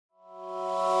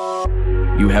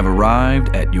You have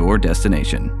arrived at your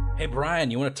destination. Hey, Brian,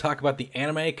 you want to talk about the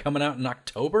anime coming out in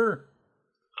October?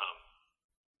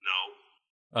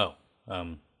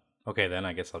 No. Okay, then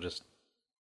I guess I'll just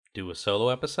do a solo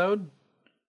episode.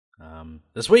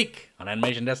 This week on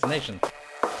Animation Destination.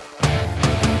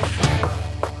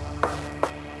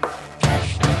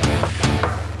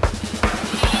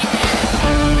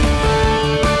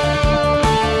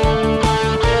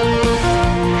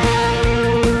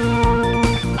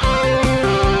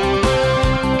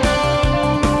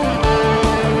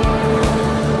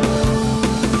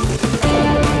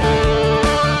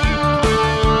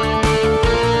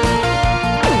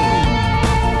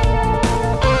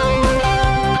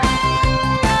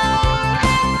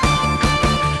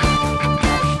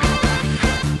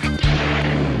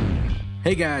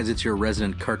 Hey guys, it's your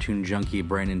resident cartoon junkie,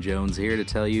 Brandon Jones, here to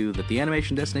tell you that the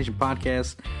Animation Destination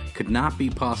podcast could not be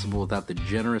possible without the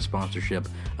generous sponsorship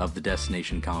of the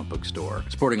Destination Comic Book Store.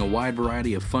 Sporting a wide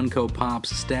variety of Funko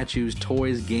Pops, statues,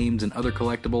 toys, games, and other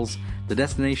collectibles, the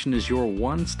Destination is your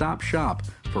one-stop shop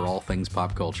for all things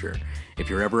pop culture. If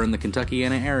you're ever in the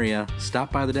Kentuckiana area,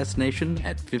 stop by the Destination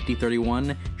at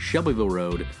 5031 Shelbyville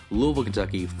Road, Louisville,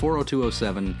 Kentucky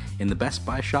 40207 in the Best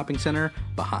Buy Shopping Center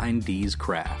behind D's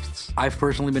Crafts. I've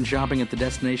personally been shopping at the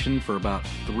Destination for about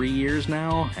 3 years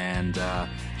now, and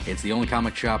it's the only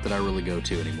comic shop that I really go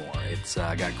to anymore. It's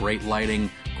got great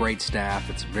lighting, great staff,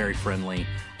 it's very friendly.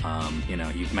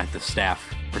 You've met the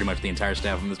staff, pretty much the entire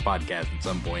staff on this podcast at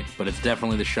some point, but it's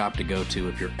definitely the shop to go to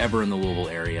if you're ever in the Louisville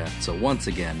area. So once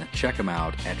again, check them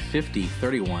out at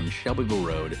 5031 Shelbyville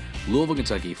Road, Louisville,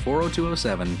 Kentucky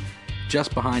 40207,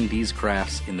 just behind D's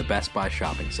Crafts in the Best Buy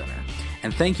Shopping Center.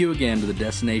 And thank you again to the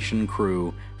Destination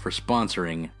crew for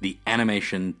sponsoring the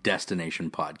Animation Destination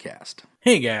podcast.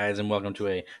 Hey guys, and welcome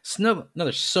to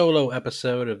another solo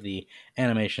episode of the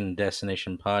Animation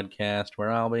Destination podcast,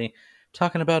 where I'll be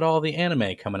talking about all the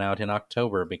anime coming out in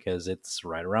October because it's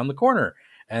right around the corner,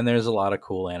 and there's a lot of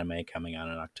cool anime coming out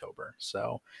in October.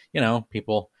 So,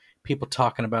 people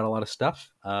talking about a lot of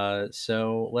stuff.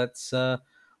 So let's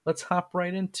hop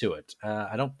right into it.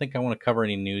 I don't think I want to cover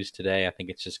any news today. I think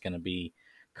it's just going to be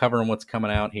covering what's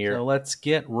coming out here. So let's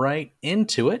get right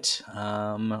into it.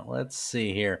 Let's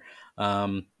see here.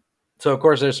 So of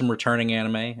course there's some returning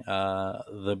anime.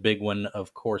 The big one,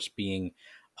 of course, being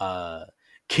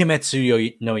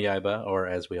Kimetsu no Yaiba, or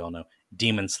as we all know,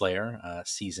 Demon Slayer,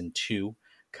 Season 2,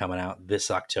 coming out this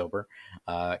October.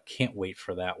 Can't wait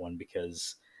for that one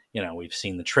because, we've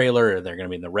seen the trailer. They're going to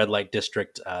be in the red light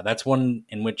district. That's one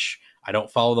in which I don't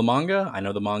follow the manga. I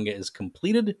know the manga is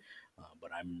completed,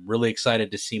 but I'm really excited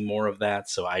to see more of that.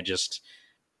 So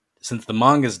since the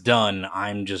manga's done,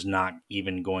 I'm just not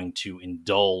even going to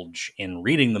indulge in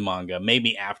reading the manga,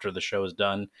 maybe after the show is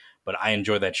done. But I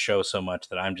enjoy that show so much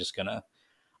that I'm just gonna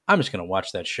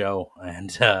watch that show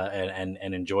and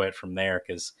enjoy it from there,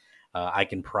 because I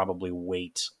can probably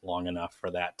wait long enough for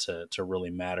that to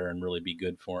really matter and really be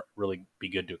good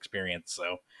to experience.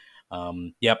 So,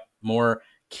 more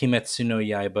Kimetsu no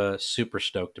Yaiba. Super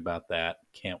stoked about that.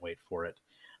 Can't wait for it.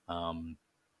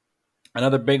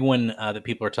 Another big one that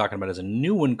people are talking about is a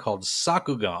new one called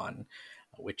Sakugan,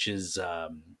 which is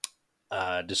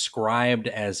described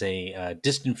as a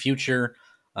distant future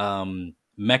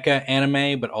mecha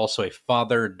anime, but also a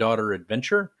father-daughter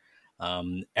adventure.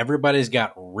 Everybody's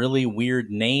got really weird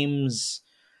names.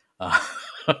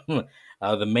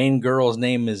 The main girl's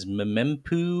name is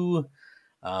Memempu,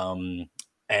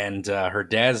 and her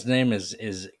dad's name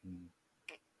is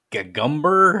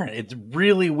Gagumber. It's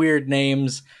really weird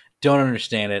names. Don't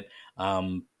understand it.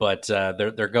 But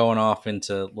they're going off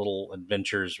into little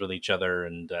adventures with each other,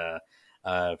 and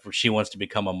she wants to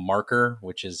become a marker,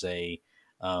 which is a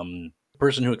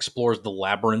person who explores the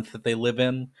labyrinth that they live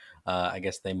in. I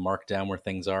guess they mark down where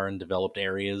things are in developed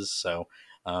areas. So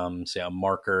a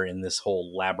marker in this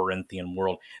whole labyrinthian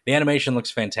world. The animation looks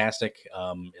fantastic.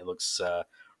 It looks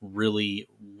really,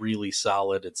 really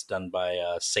solid. It's done by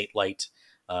Satelight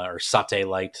or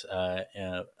Satellite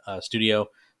Studio.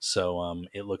 So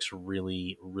it looks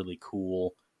really, really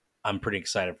cool. I'm pretty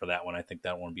excited for that one. I think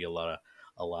that one will be a lot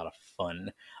of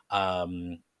fun.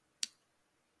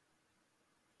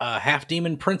 Half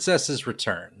Demon Princesses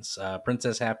returns.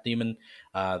 Princess Half Demon,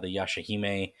 the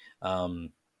Yashahime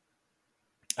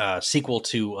sequel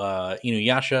to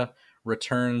Inuyasha,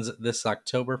 returns this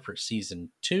October for Season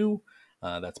 2.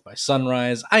 That's by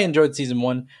Sunrise. I enjoyed Season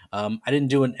 1. I didn't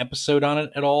do an episode on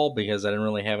it at all because I didn't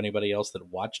really have anybody else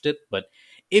that watched it. But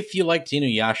if you liked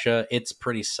Inuyasha, it's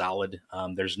pretty solid.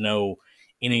 There's no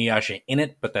Inuyasha in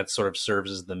it, but that sort of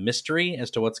serves as the mystery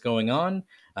as to what's going on.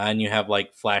 And you have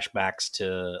like flashbacks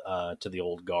to the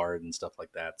old guard and stuff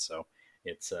like that. So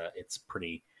it's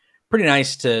pretty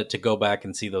nice to go back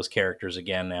and see those characters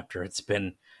again after it's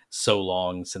been so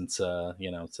long since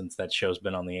since that show's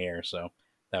been on the air. So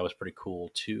that was pretty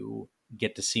cool to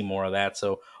get to see more of that.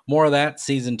 So more of that,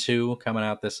 season 2 coming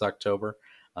out this October.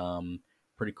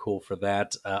 Pretty cool for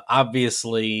that.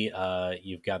 Obviously,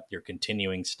 you've got your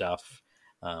continuing stuff.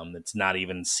 That's not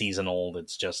even seasonal.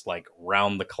 It's just like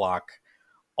round the clock,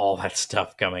 all that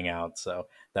stuff coming out. So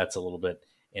that's a little bit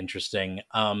interesting.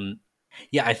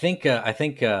 Yeah, I think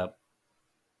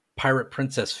Pirate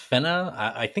Princess Fena.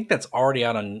 I think that's already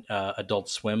out on Adult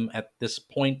Swim at this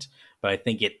point, but I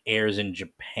think it airs in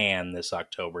Japan this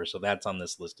October, so that's on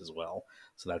this list as well.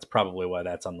 So that's probably why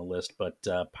that's on the list. But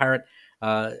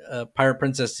Pirate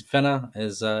Princess Fena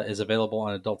is available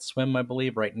on Adult Swim, I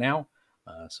believe, right now.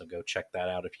 So go check that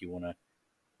out if you want to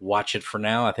watch it for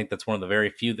now. I think that's one of the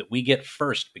very few that we get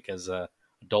first because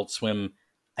Adult Swim,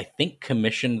 I think,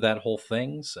 commissioned that whole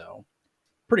thing. So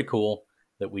pretty cool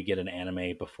that we get an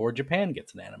anime before Japan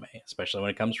gets an anime, especially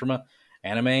when it comes from a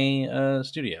anime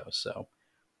studio. So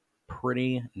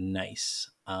pretty nice.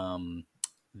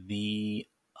 The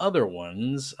other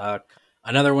ones,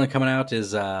 another one coming out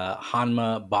is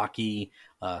Hanma Baki,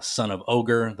 Son of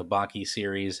Ogre. The Baki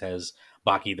series has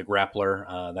Baki the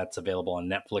Grappler. That's available on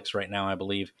Netflix right now, I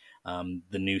believe. The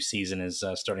new season is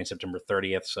starting September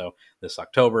 30th, so this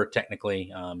October,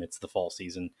 technically, it's the fall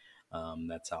season.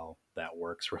 That's how that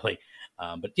works, really.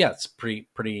 But yeah, it's pretty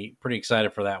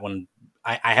excited for that one.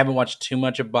 I haven't watched too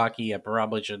much of Baki. I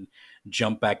probably should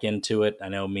jump back into it. I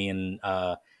know me and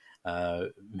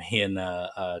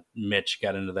Mitch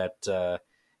got into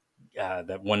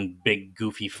that one big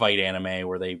goofy fight anime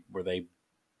where they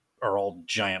are all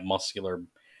giant muscular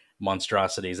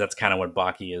monstrosities. That's kind of what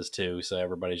Baki is too. So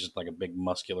everybody's just like a big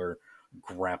muscular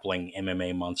grappling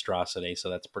MMA monstrosity. So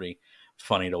that's pretty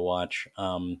funny to watch.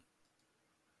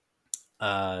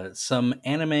 Some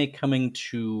anime coming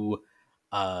to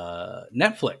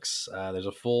Netflix. There's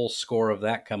a full score of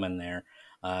that coming there.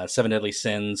 Seven Deadly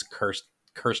Sins,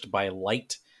 Cursed by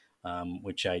Light,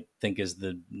 which I think is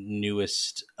the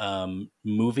newest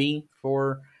movie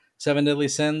for Seven Deadly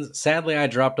Sins. Sadly, I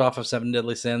dropped off of Seven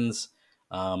Deadly Sins,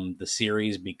 the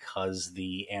series, because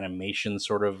the animation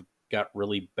sort of got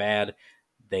really bad.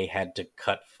 They had to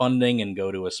cut funding and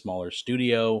go to a smaller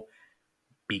studio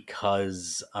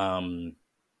because the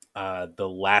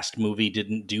last movie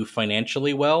didn't do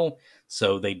financially well,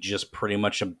 so they just pretty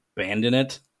much abandoned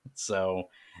it. So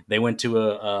they went to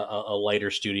a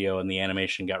lighter studio, and the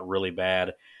animation got really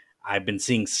bad. I've been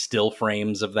seeing still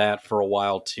frames of that for a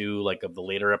while too, like of the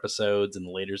later episodes and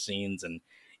the later scenes, and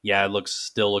yeah, it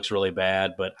still looks really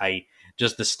bad. But I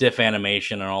just the stiff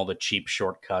animation and all the cheap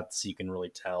shortcuts, you can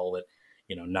really tell that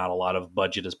not a lot of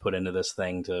budget is put into this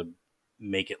thing to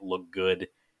make it look good.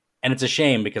 And it's a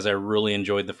shame because I really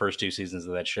enjoyed the first 2 seasons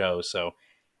of that show. So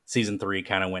season 3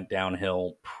 kind of went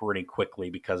downhill pretty quickly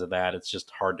because of that. It's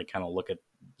just hard to kind of look at,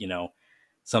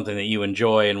 something that you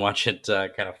enjoy and watch it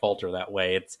kind of falter that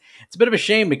way. It's a bit of a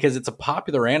shame because it's a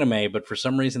popular anime, but for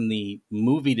some reason the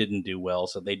movie didn't do well.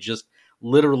 So they just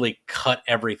literally cut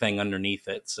everything underneath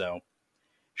it. So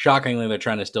shockingly, they're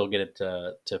trying to still get it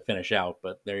to finish out,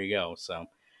 but there you go. So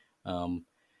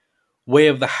Way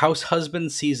of the House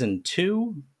Husband season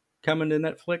 2 coming to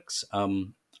Netflix.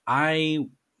 I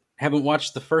haven't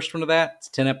watched the first one of that. It's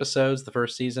 10 episodes, the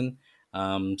first season.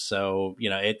 So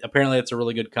apparently it's a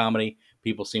really good comedy.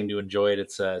 People seem to enjoy it.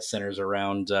 It's centers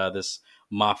around this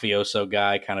mafioso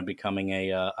guy kind of becoming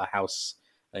a house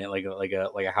like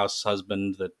a house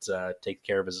husband that takes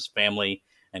care of his family,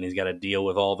 and he's got to deal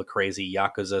with all the crazy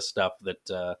yakuza stuff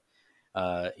that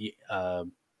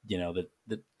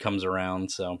that comes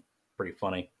around. So pretty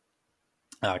funny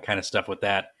kind of stuff with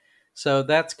that. So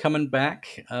that's coming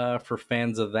back for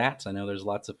fans of that. I know there's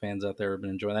lots of fans out there who have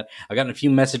been enjoying that. I've gotten a few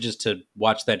messages to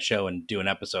watch that show and do an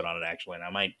episode on it, actually, and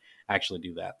I might actually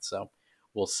do that. So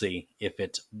we'll see if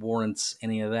it warrants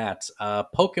any of that.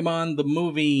 Pokemon, the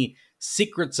movie,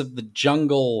 Secrets of the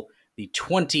Jungle, the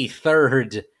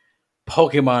 23rd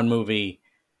Pokemon movie.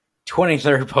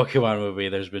 23rd Pokemon movie.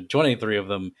 There's been 23 of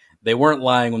them. They weren't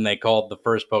lying when they called the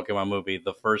first Pokemon movie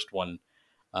the first one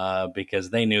because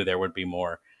they knew there would be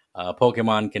more.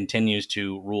 Pokemon continues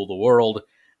to rule the world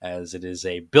as it is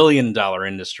a $1 billion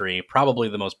industry, probably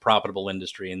the most profitable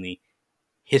industry in the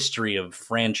history of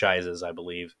franchises, I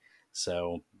believe.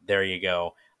 So there you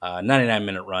go.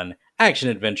 99-minute run, action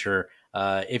adventure.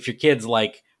 If your kids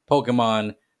like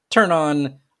Pokemon, turn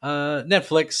on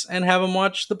Netflix and have them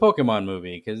watch the Pokemon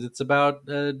movie because it's about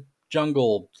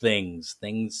jungle things,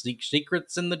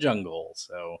 secrets in the jungle.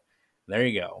 So there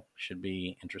you go. Should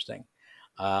be interesting.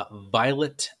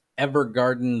 Violet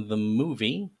Evergarden the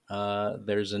movie.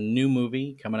 There's a new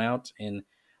movie coming out in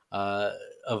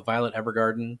of Violet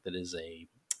Evergarden that is a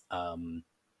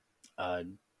uh,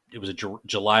 it was a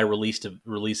July release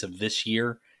of this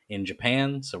year in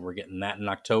Japan, so we're getting that in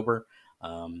October.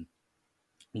 Um,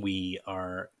 we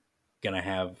are gonna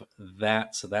have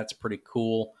that, so that's pretty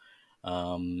cool.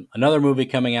 Another movie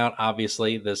coming out,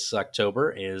 obviously, this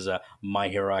October is My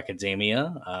Hero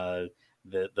Academia.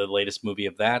 The latest movie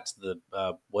of that.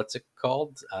 The what's it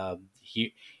called?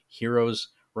 Heroes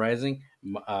Rising.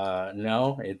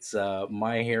 No, it's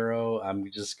My Hero. I'm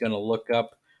just gonna look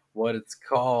up what it's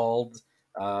called.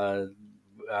 Uh,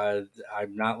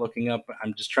 I'm not looking up.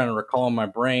 I'm just trying to recall in my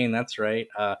brain. That's right.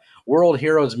 World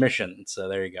Heroes Mission. So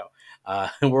there you go.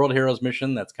 World Heroes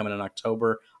Mission. That's coming in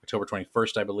October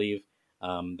 21st, I believe.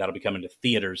 That'll be coming to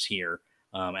theaters here,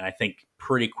 and I think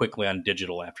pretty quickly on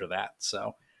digital after that.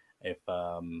 So if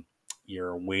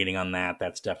you're waiting on that,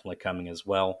 that's definitely coming as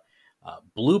well.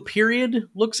 Blue Period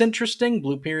looks interesting.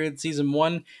 Blue Period season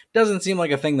 1 doesn't seem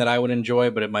like a thing that I would enjoy,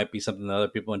 but it might be something that other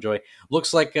people enjoy.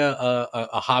 Looks like a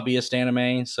hobbyist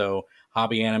anime. So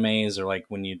hobby animes are like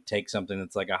when you take something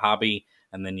that's like a hobby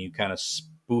and then you kind of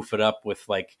spoof it up with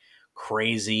like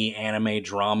crazy anime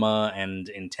drama and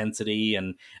intensity.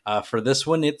 And for this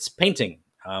one, it's painting.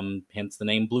 Hence the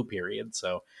name Blue Period.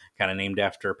 So kind of named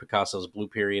after Picasso's Blue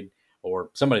Period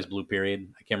or somebody's Blue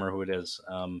Period. I can't remember who it is.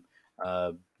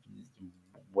 Uh,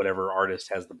 whatever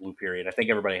artist has the Blue Period. I think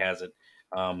everybody has it.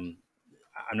 Um,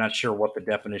 I'm not sure what the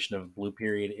definition of Blue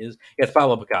Period is. Yeah, it's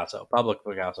Pablo Picasso. Pablo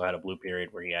Picasso had a Blue Period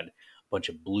where he had a bunch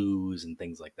of blues and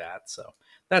things like that. So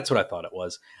that's what I thought it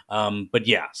was. But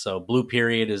yeah, so Blue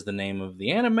Period is the name of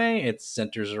the anime. It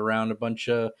centers around a bunch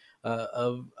of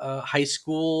high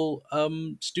school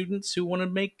students who want to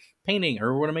make painting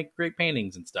or want to make great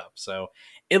paintings and stuff. So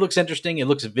it looks interesting. It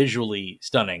looks visually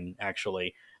stunning,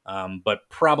 actually, but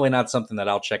probably not something that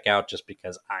I'll check out just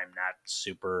because I'm not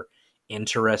super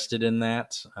interested in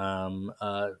that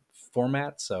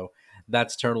format. So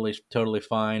that's totally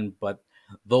fine. But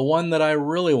the one that I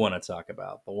really want to talk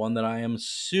about, the one that I am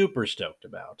super stoked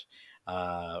about,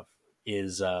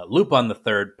 is Lupin the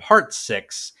Third Part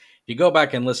 6. If you go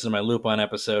back and listen to my Lupin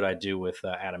episode I do with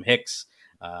Adam Hicks,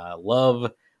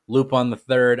 love Lupin the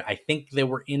Third. I think they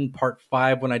were in Part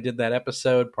 5 when I did that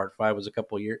episode. Part 5 was a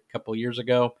couple years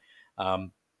ago.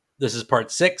 This is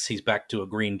Part 6. He's back to a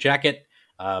green jacket.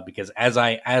 Because as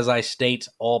I state,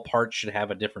 all parts should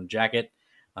have a different jacket,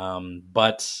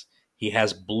 but he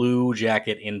has blue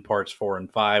jacket in parts 4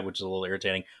 and 5, which is a little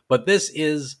irritating. But this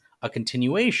is a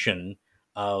continuation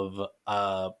of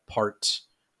part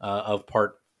 4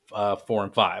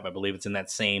 and 5. I believe it's in that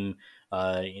same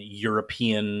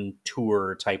European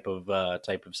tour type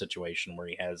of situation where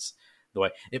he has the way.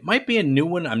 It might be a new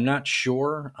one. I'm not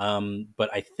sure,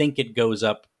 but I think it goes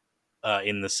up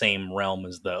in the same realm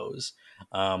as those.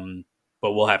 But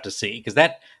we'll have to see because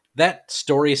that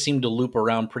story seemed to loop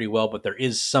around pretty well, but there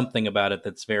is something about it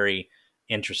that's very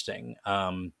interesting.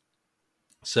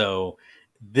 So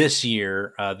this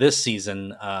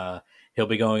season, he'll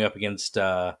be going up against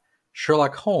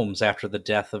Sherlock Holmes after the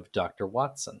death of Dr.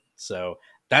 Watson. So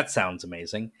that sounds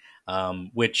amazing.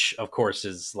 Which of course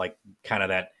is like kind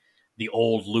of the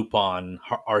old Lupin,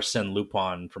 Arsène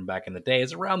Lupin from back in the day,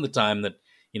 is around the time that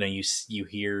you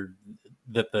hear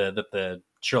that the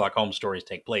Sherlock Holmes stories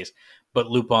take place, but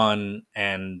Lupin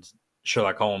and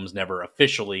Sherlock Holmes never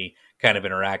officially kind of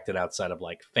interacted outside of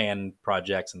like fan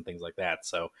projects and things like that.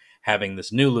 So having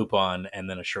this new Lupin and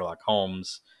then a Sherlock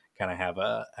Holmes kind of have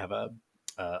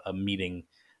a meeting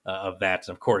of that.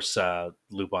 And of course,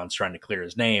 Lupin's trying to clear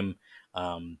his name,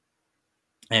 and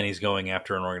he's going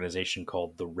after an organization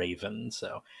called the Raven.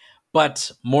 So.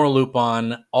 But more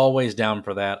Lupin, always down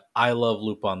for that. I love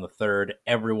Lupin the Third.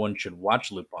 Everyone should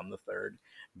watch Lupin the Third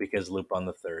because Lupin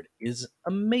the Third is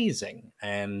amazing.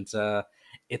 And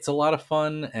it's a lot of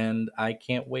fun, and I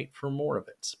can't wait for more of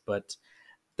it. But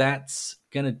that's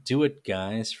going to do it,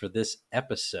 guys, for this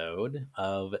episode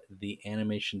of the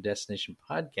Animation Destination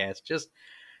Podcast. Just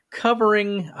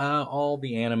covering all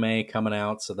the anime coming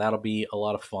out. So that'll be a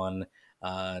lot of fun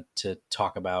to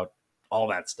talk about all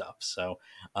that stuff. So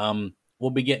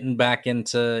we'll be getting back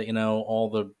into all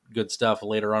the good stuff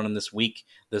later on in this week.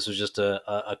 This was just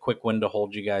a quick one to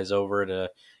hold you guys over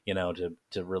to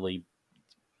to really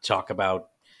talk about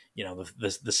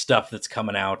the stuff that's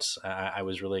coming out. I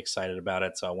was really excited about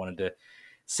it, so I wanted to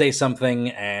say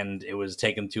something, and it was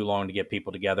taking too long to get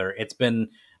people together. It's been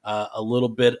a little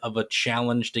bit of a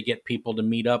challenge to get people to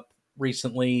meet up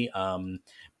recently,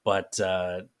 but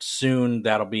soon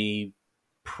that'll be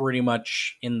pretty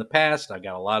much in the past. I've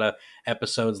got a lot of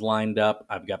episodes lined up.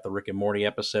 I've got the Rick and Morty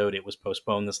episode. It was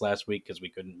postponed this last week because we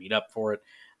couldn't meet up for it.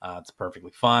 It's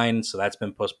perfectly fine. So that's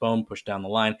been postponed, pushed down the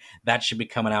line. That should be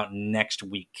coming out next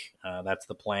week. That's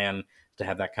the plan, to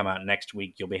have that come out next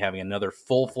week. You'll be having another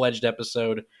full-fledged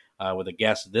episode with a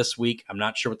guest this week. I'm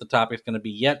not sure what the topic's going to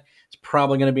be yet. It's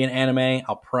probably going to be an anime.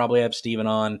 I'll probably have Steven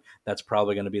on. That's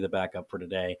probably going to be the backup for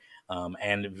today.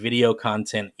 And video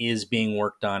content is being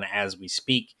worked on as we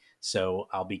speak. So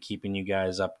I'll be keeping you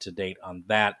guys up to date on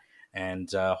that. And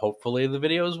hopefully the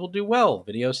videos will do well.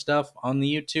 Video stuff on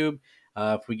the YouTube.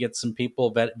 If we get some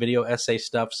people, video essay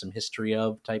stuff, some history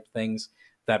of type things,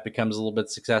 that becomes a little bit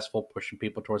successful, pushing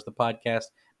people towards the podcast,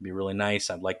 it'd be really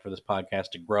nice. I'd like for this podcast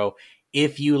to grow.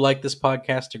 If you like this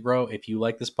podcast to grow, if you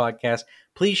like this podcast,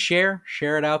 please share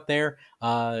it out there.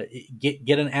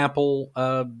 Get an Apple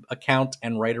account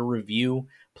and write a review.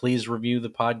 Please review the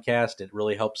podcast. It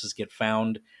really helps us get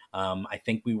found. I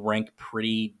think we rank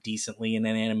pretty decently in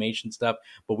animation stuff,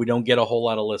 but we don't get a whole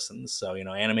lot of listens. So,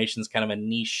 animation is kind of a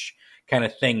niche kind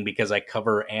of thing, because I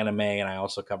cover anime and I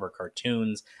also cover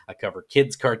cartoons. I cover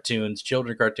kids cartoons,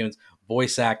 children cartoons,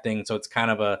 voice acting. So it's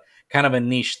kind of a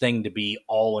niche thing to be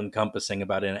all encompassing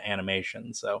about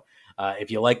animation. So if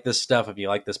you like this stuff, if you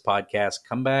like this podcast,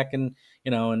 come back and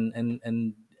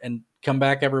come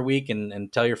back every week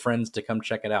and tell your friends to come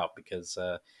check it out, because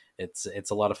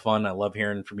it's a lot of fun. I love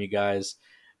hearing from you guys.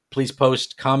 Please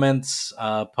post comments,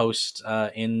 post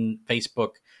in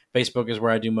Facebook. Facebook is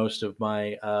where I do most of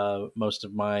my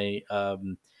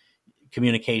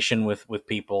communication with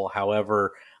people.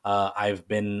 However, I've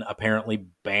been apparently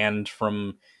banned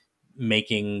from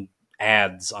making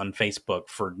ads on Facebook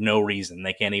for no reason.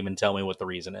 They can't even tell me what the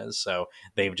reason is. So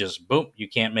they've just, boom, you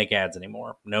can't make ads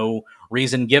anymore. No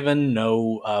reason given,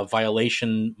 no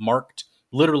violation marked.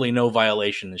 Literally no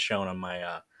violation is shown on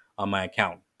my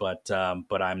account, but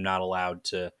I'm not allowed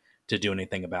to do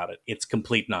anything about it. It's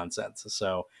complete nonsense.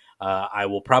 So I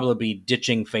will probably be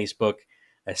ditching Facebook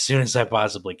as soon as I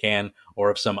possibly can, or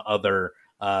if some other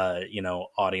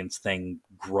audience thing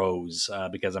grows,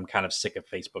 because I'm kind of sick of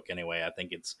Facebook anyway. I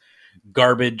think it's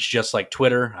garbage, just like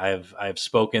Twitter. I've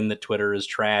spoken that Twitter is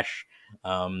trash,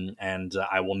 and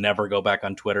I will never go back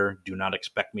on Twitter. Do not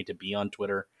expect me to be on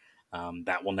Twitter.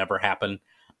 That will never happen.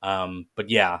 But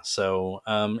yeah, so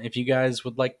if you guys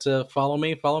would like to follow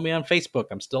me on Facebook.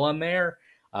 I'm still on there.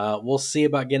 We'll see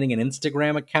about getting an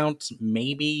Instagram account,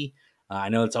 maybe. I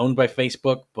know it's owned by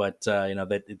Facebook, but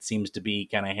that it seems to be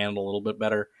kind of handled a little bit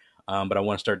better. But I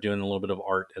want to start doing a little bit of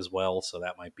art as well, so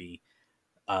that might be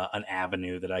an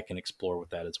avenue that I can explore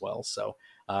with that as well. So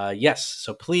yes,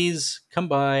 so please come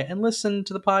by and listen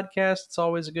to the podcast. It's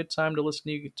always a good time to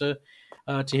listen to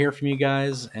hear from you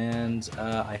guys, and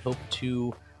I hope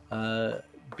to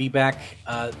be back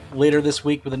later this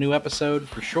week with a new episode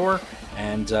for sure.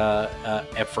 And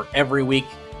for every week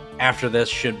after this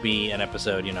should be an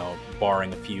episode,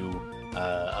 barring a few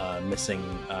missing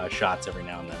shots every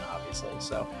now and then, obviously.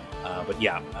 So, but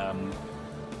yeah,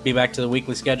 be back to the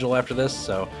weekly schedule after this.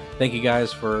 So thank you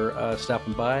guys for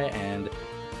stopping by, and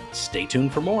stay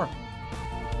tuned for more.